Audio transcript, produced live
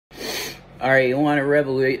All right, you want a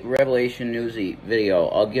Revelation Newsy video?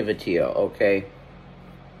 I'll give it to you, okay?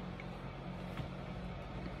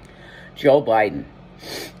 Joe Biden.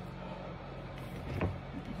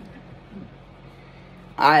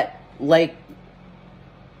 I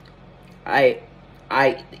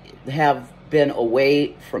have been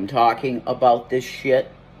away from talking about this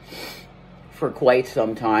shit for quite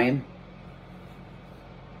some time.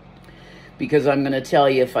 Because I'm going to tell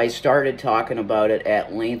you, if I started talking about it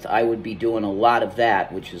at length, I would be doing a lot of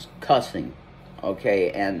that, which is cussing, okay?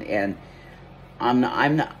 And I'm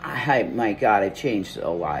not, my God, I've changed a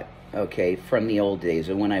lot, okay, from the old days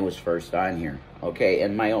and when I was first on here, okay?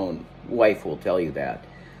 And my own wife will tell you that.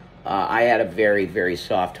 I had a very, very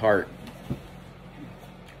soft heart.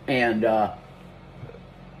 And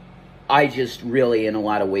I just really, in a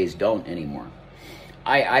lot of ways, don't anymore.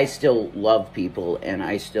 I still love people, and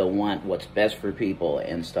I still want what's best for people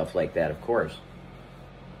and stuff like that, of course.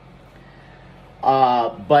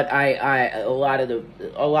 But a lot of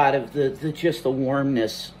the just the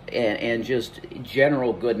warmness and just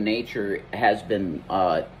general good nature has been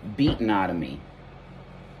beaten out of me,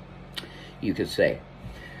 you could say.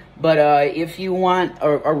 But if you want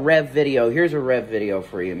a Rev video, here's a Rev video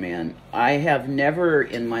for you, man. I have never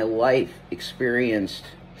in my life experienced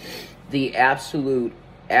the absolute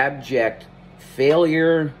abject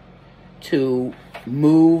failure to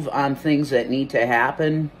move on things that need to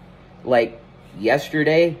happen, like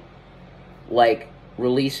yesterday, like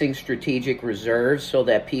releasing strategic reserves so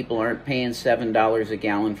that people aren't paying $7 a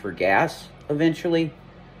gallon for gas eventually.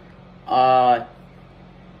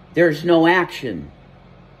 There's no action.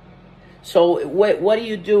 So what do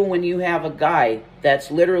you do when you have a guy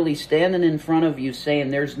that's literally standing in front of you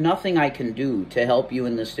saying, there's nothing I can do to help you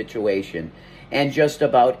in this situation? And just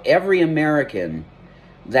about every American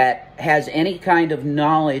that has any kind of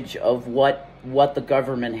knowledge of what the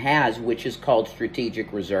government has, which is called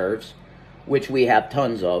strategic reserves, which we have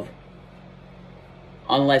tons of,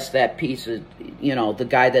 unless that piece of, the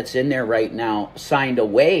guy that's in there right now signed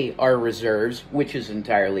away our reserves, which is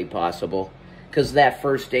entirely possible. Because that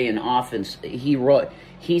first day in office,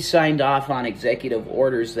 he signed off on executive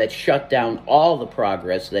orders that shut down all the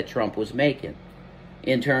progress that Trump was making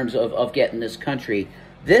in terms of getting this country.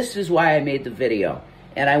 This is why I made the video.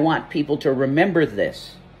 And I want people to remember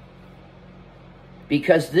this.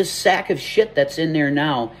 Because this sack of shit that's in there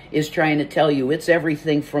now is trying to tell you it's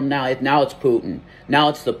everything from now. Now it's Putin. Now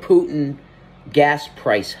it's the Putin gas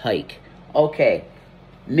price hike. Okay.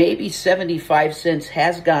 Maybe 75 cents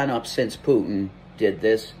has gone up since Putin did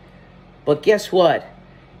this. But guess what?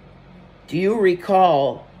 Do you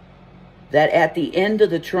recall that at the end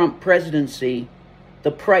of the Trump presidency,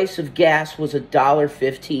 the price of gas was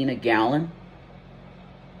 $1.15 a gallon?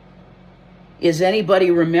 Is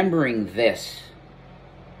anybody remembering this?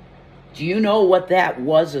 Do you know what that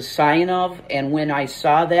was a sign of? And when I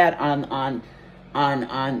saw that on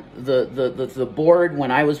the board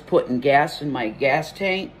when I was putting gas in my gas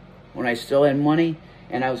tank, when I still had money,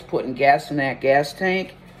 and I was putting gas in that gas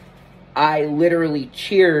tank, I literally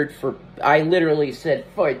cheered for, I literally said,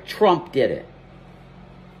 Trump did it.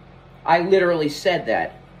 I literally said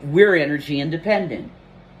that. We're energy independent.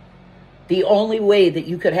 The only way that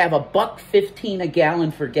you could have $1.15 a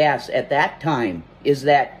gallon for gas at that time is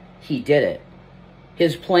that he did it.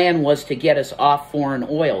 His plan was to get us off foreign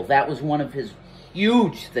oil. That was one of his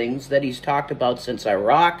huge things that he's talked about since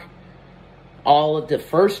Iraq. All of the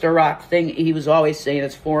first Iraq thing, he was always saying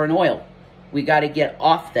it's foreign oil. We got to get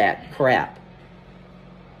off that crap.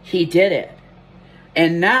 He did it.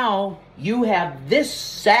 And now you have this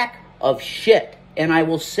sack of shit, and I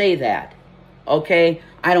will say that, okay?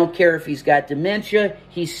 I don't care if he's got dementia.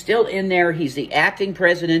 He's still in there. He's the acting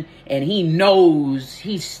president, and he knows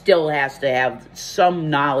he still has to have some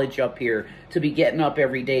knowledge up here to be getting up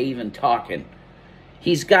every day even talking.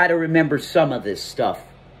 He's got to remember some of this stuff.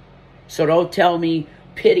 So don't tell me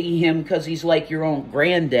pity him because he's like your own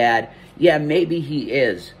granddad. Yeah, maybe he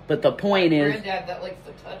is. But the point is... Granddad that likes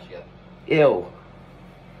to touch you. Ew.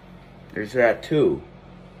 There's that too.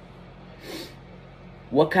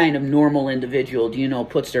 What kind of normal individual do you know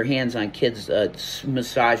puts their hands on kids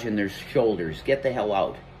massaging their shoulders? Get the hell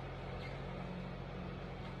out.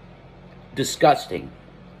 Disgusting.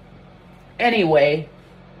 Anyway,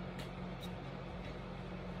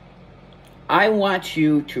 I want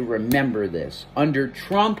you to remember this. Under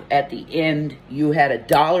Trump, at the end, you had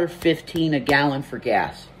 $1.15 a gallon for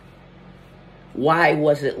gas. Why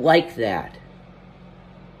was it like that?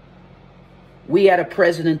 We had a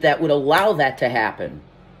president that would allow that to happen.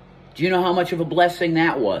 Do you know how much of a blessing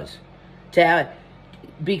that was?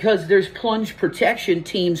 Because there's plunge protection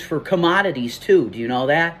teams for commodities too. Do you know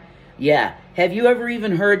that? Yeah. Have you ever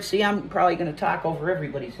even heard, see, I'm probably going to talk over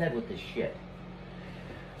everybody's head with this shit.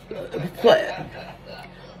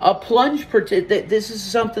 A plunge, this is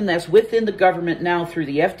something that's within the government now through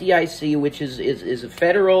the FDIC, which is a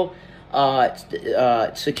federal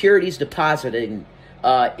securities depositing.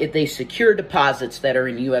 They secure deposits that are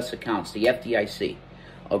in U.S. accounts, the FDIC.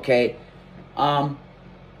 Okay?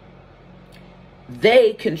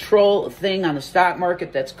 They control a thing on the stock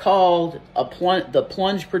market that's called the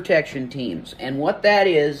plunge protection teams. And what that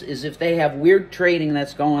is if they have weird trading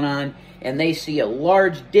that's going on and they see a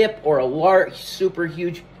large dip or a large, super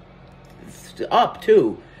huge up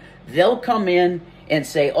too, they'll come in and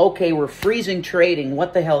say, okay, we're freezing trading.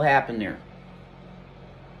 What the hell happened there?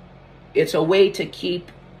 It's a way to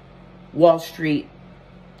keep Wall Street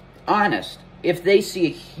honest. If they see a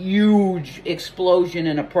huge explosion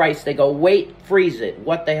in a price, they go, wait, freeze it.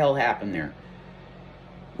 What the hell happened there?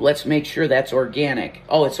 Let's make sure that's organic.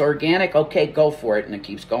 Oh, it's organic? Okay, go for it. And it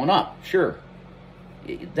keeps going up. Sure.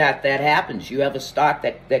 That happens. You have a stock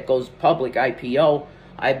that goes public, IPO.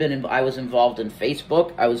 I was involved in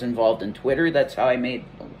Facebook. I was involved in Twitter. That's how I made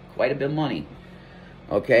quite a bit of money.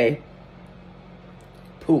 Okay?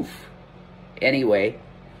 Poof. Anyway,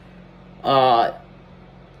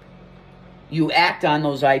 you act on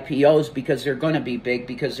those IPOs because they're going to be big,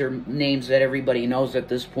 because they're names that everybody knows at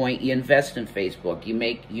this point. You invest in Facebook. You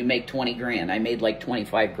make 20 grand. I made like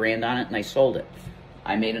 25 grand on it, and I sold it.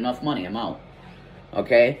 I made enough money. I'm out.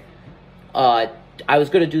 Okay? I was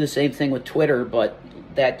going to do the same thing with Twitter, but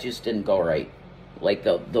that just didn't go right. Like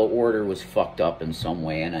the order was fucked up in some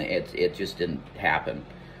way, and it just didn't happen.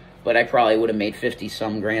 But I probably would have made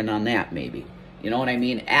 50-some grand on that, maybe. You know what I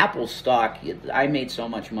mean? Apple stock, I made so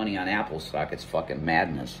much money on Apple stock, it's fucking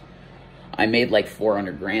madness. I made like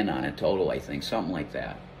 400 grand on it total, I think, something like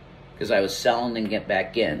that. Because I was selling and get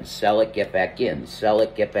back in, sell it, get back in, sell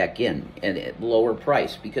it, get back in, and at lower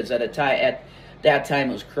price. Because at that time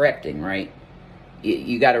it was correcting, right?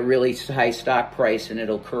 You got a really high stock price and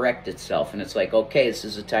it'll correct itself. And it's like, okay, this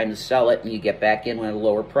is the time to sell it, and you get back in at a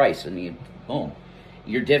lower price, and you, boom.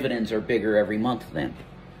 Your dividends are bigger every month then.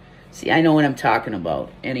 See, I know what I'm talking about.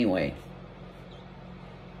 Anyway,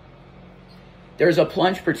 there's a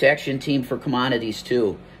plunge protection team for commodities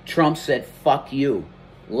too. Trump said, fuck you.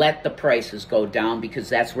 Let the prices go down because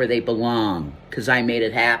that's where they belong. Because I made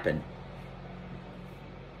it happen.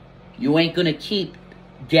 You ain't going to keep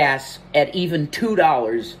gas at even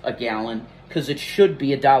 $2 a gallon because it should be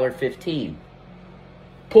 $1.15.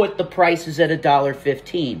 Put the prices at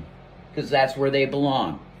 $1.15 because that's where they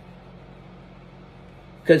belong.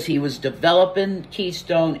 Because he was developing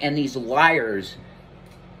Keystone, and these liars,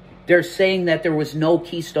 they're saying that there was no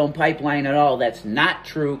Keystone pipeline at all. That's not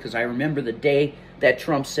true, because I remember the day that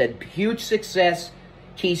Trump said, huge success,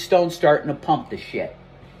 Keystone starting to pump the shit.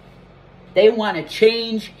 They want to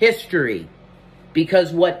change history,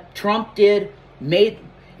 because what Trump did made,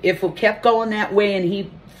 if it kept going that way and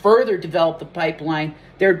he further developed the pipeline,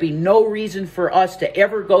 there'd be no reason for us to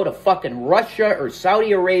ever go to fucking Russia or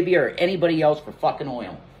Saudi Arabia or anybody else for fucking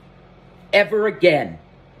oil. Ever again.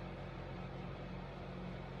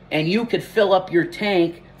 And you could fill up your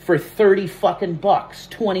tank for 30 fucking bucks,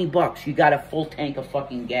 20 bucks. You got a full tank of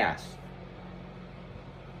fucking gas.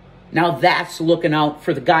 Now that's looking out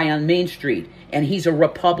for the guy on Main Street. And he's a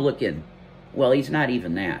Republican. Well, he's not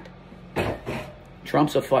even that.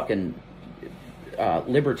 Trump's a fucking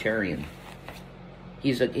libertarian.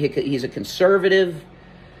 He's a conservative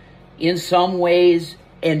in some ways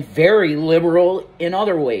and very liberal in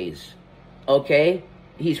other ways. Okay?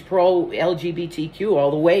 He's pro-LGBTQ all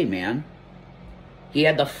the way, man. He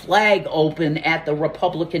had the flag open at the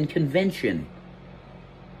Republican convention.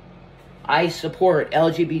 I support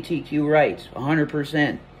LGBTQ rights,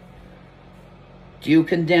 100%. Do you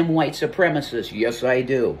condemn white supremacists? Yes, I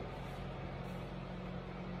do.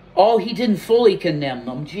 Oh, he didn't fully condemn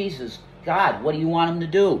them. Jesus God, what do you want him to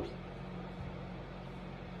do?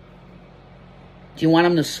 Do you want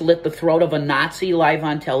him to slit the throat of a Nazi live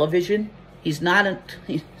on television? He's not a...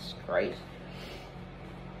 Jesus Christ.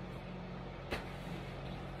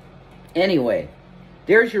 Anyway,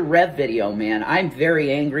 there's your Rev video, man. I'm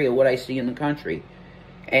very angry at what I see in the country.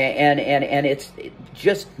 And it's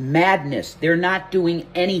just madness. They're not doing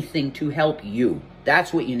anything to help you.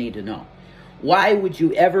 That's what you need to know. Why would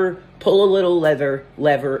you ever pull a little lever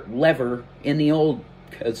in the old,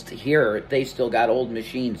 because here they still got old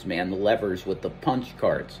machines, man, the levers with the punch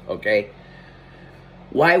cards, okay?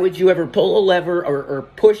 Why would you ever pull a lever or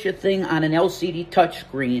push a thing on an LCD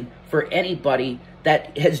touchscreen for anybody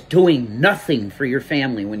that is doing nothing for your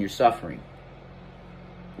family when you're suffering?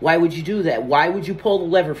 Why would you do that? Why would you pull the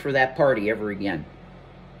lever for that party ever again?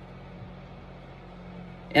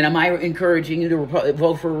 And am I encouraging you to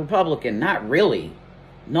vote for Republican? Not really.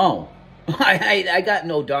 No. I got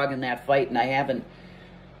no dog in that fight, and I haven't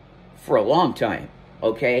for a long time,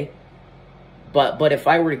 okay? But if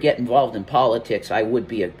I were to get involved in politics, I would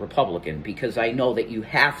be a Republican, because I know that you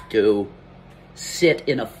have to sit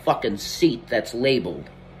in a fucking seat that's labeled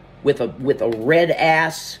with a red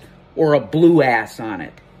ass or a blue ass on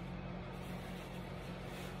it.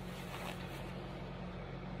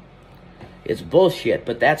 It's bullshit,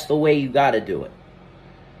 but that's the way you got to do it.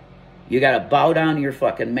 You got to bow down to your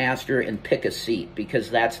fucking master and pick a seat,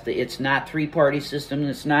 because it's not three-party system.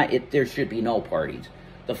 There should be no parties.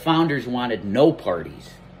 The founders wanted no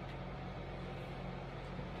parties.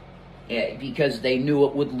 Yeah, because they knew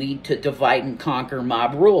it would lead to divide and conquer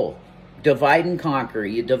mob rule. Divide and conquer.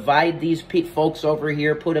 You divide these folks over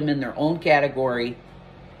here, put them in their own category,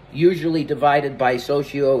 usually divided by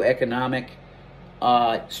socioeconomic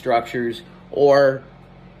structures, or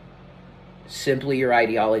simply your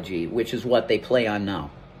ideology, which is what they play on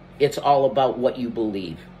now. It's all about what you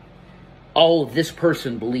believe. Oh, this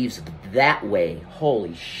person believes that way.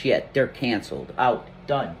 Holy shit, they're canceled. Out.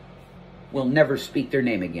 Done. We'll never speak their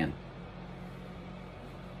name again.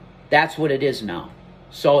 That's what it is now.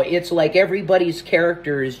 So it's like everybody's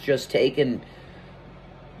character is just taken,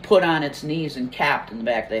 put on its knees and capped in the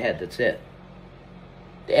back of the head. That's it.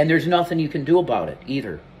 And there's nothing you can do about it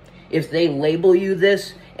either. If they label you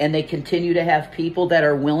this and they continue to have people that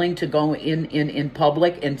are willing to go in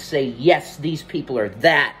public and say, yes, these people are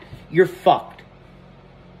that, you're fucked.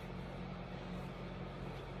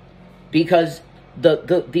 Because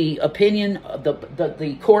the opinion,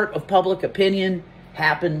 the court of public opinion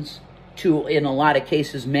happens to, in a lot of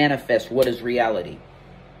cases, manifest what is reality.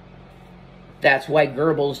 That's why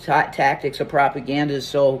Goebbels' tactics of propaganda is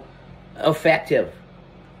so effective.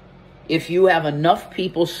 If you have enough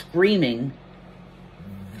people screaming,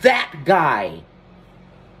 that guy,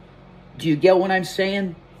 do you get what I'm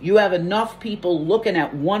saying? You have enough people looking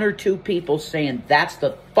at one or two people saying, that's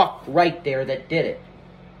the fuck right there that did it.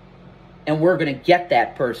 And we're going to get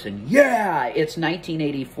that person. Yeah, it's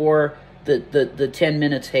 1984, the 10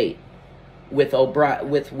 Minutes Hate with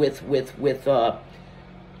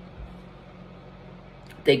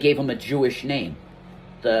they gave him a Jewish name.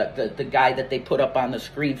 The guy that they put up on the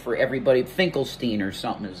screen for everybody, Finkelstein or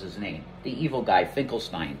something is his name. The evil guy,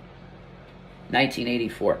 Finkelstein.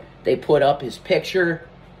 1984. They put up his picture,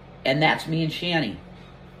 and that's me and Shanny.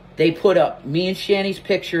 They put up me and Shanny's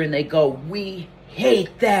picture, and they go, we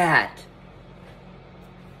hate that.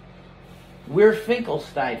 We're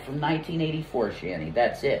Finkelstein from 1984, Shanny.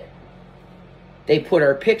 That's it. They put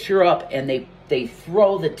our picture up, and they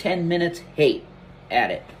throw the 10 Minutes Hate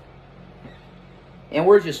at it. And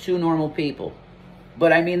we're just two normal people.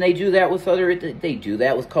 But I mean, they do that with they do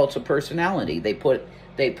that with cults of personality. They put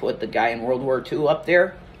the guy in World War II up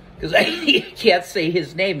there, because you can't say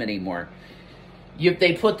his name anymore.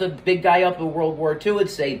 They put the big guy up in World War II and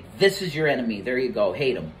say, this is your enemy. There you go.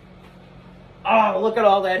 Hate him. Oh, look at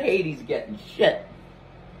all that hate he's getting. Shit.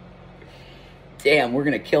 Damn, we're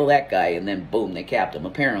going to kill that guy. And then, boom, they capped him.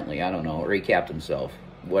 Apparently, I don't know. Or he capped himself.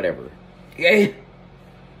 Whatever. Yeah.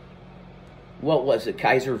 What was it?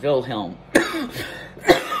 Kaiser Wilhelm.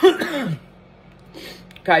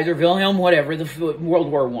 Kaiser Wilhelm, whatever. The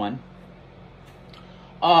World War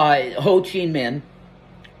I. Ho Chi Minh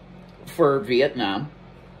for Vietnam.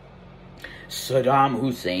 Saddam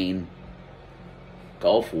Hussein.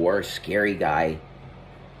 Gulf War, scary guy.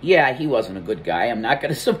 Yeah, he wasn't a good guy. I'm not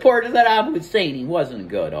going to support Saddam Hussein. He wasn't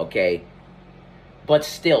good, okay? But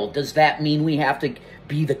still, does that mean we have to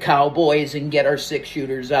be the cowboys and get our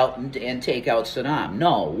 6-shooters out and take out Saddam?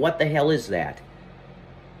 No. What the hell is that?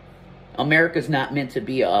 America's not meant to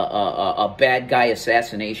be a bad guy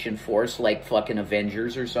assassination force like fucking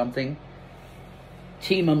Avengers or something.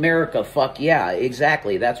 Team America, fuck yeah,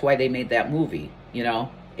 exactly. That's why they made that movie, you know?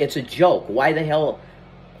 It's a joke. Why the hell...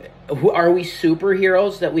 Are we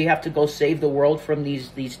superheroes that we have to go save the world from these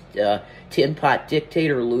tin pot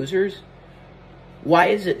dictator losers? Why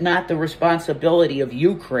is it not the responsibility of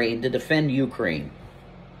Ukraine to defend Ukraine?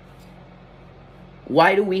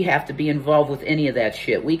 Why do we have to be involved with any of that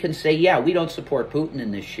shit? We can say, yeah, we don't support Putin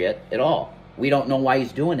in this shit at all. We don't know why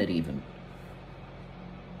he's doing it even.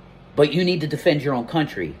 But you need to defend your own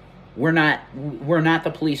country. We're not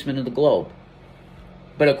the policemen of the globe.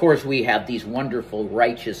 But of course we have these wonderful,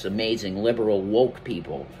 righteous, amazing, liberal, woke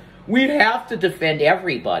people. We'd have to defend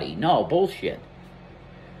everybody. No, bullshit.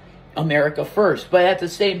 America first. But at the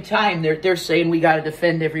same time, they're saying we got to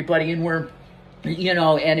defend everybody, and we're, you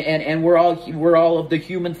know, and we're all of the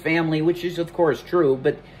human family, which is of course true.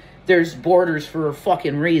 But there's borders for a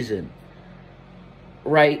fucking reason.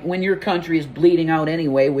 right? When your country is bleeding out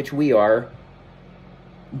anyway, which we are,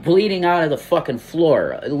 bleeding out of the fucking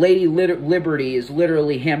floor. Lady Liberty is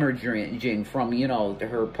literally hemorrhaging from, you know,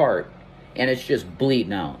 her part. And it's just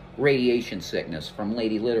bleeding out. Radiation sickness from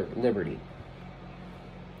Lady Liberty.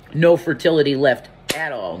 No fertility left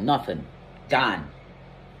at all. Nothing. Gone.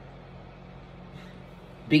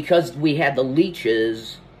 Because we had the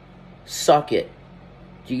leeches suck it.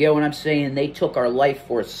 Do you get what I'm saying? They took our life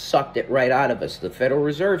force, sucked it right out of us. The Federal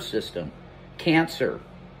Reserve System. Cancer.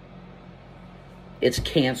 It's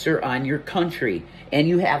cancer on your country. And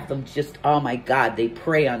you have them just, oh my God, they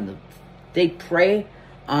prey on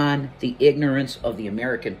the ignorance of the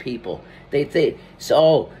American people. They think,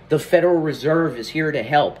 so the Federal Reserve is here to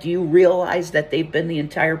help. Do you realize that they've been the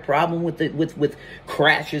entire problem with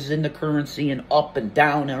crashes in the currency and up and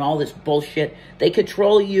down and all this bullshit? They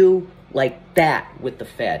control you like that with the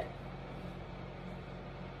Fed.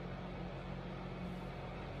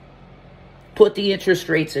 Put the interest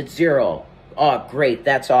rates at 0. Oh, great,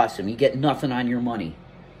 that's awesome. You get nothing on your money.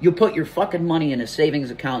 You put your fucking money in a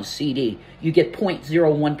savings account CD, you get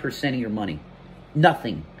 0.01% of your money.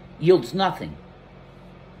 Nothing. Yields nothing.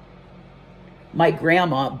 My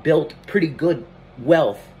grandma built pretty good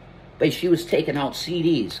wealth, but she was taking out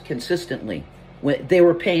CDs consistently. They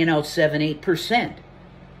were paying out 7-8%.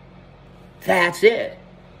 That's it.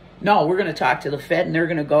 No, we're going to talk to the Fed and they're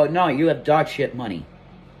going to go, no, you have dog shit money.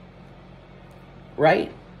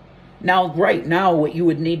 Right? Now, right now, what you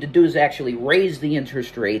would need to do is actually raise the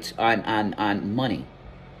interest rates on money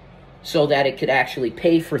so that it could actually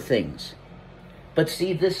pay for things. But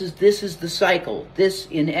see, this is the cycle. This,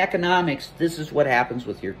 in economics, this is what happens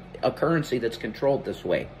with a currency that's controlled this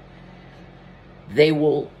way. They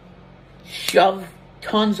will shove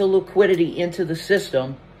tons of liquidity into the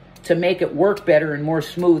system to make it work better and more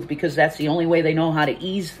smooth, because that's the only way they know how to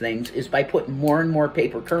ease things, is by putting more and more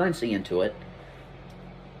paper currency into it.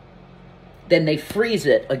 Then they freeze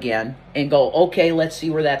it again and go, okay, let's see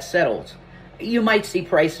where that settles. You might see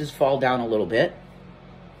prices fall down a little bit,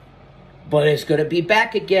 but it's going to be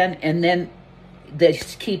back again, and then they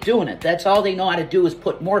just keep doing it. That's all they know how to do, is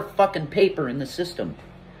put more fucking paper in the system.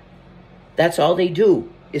 That's all they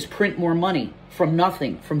do, is print more money from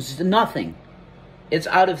nothing, from nothing. It's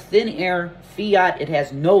out of thin air, fiat. It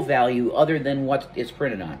has no value other than what it's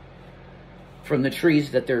printed on, from the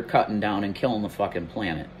trees that they're cutting down and killing the fucking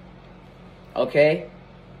planet. Okay?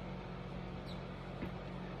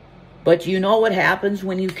 But you know what happens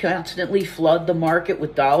when you constantly flood the market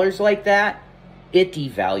with dollars like that? It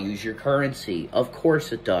devalues your currency. Of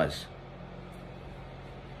course it does.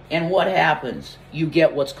 And what happens? You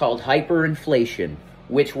get what's called hyperinflation.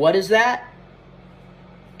 Which, what is that?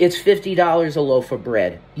 It's $50 a loaf of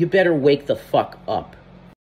bread. You better wake the fuck up.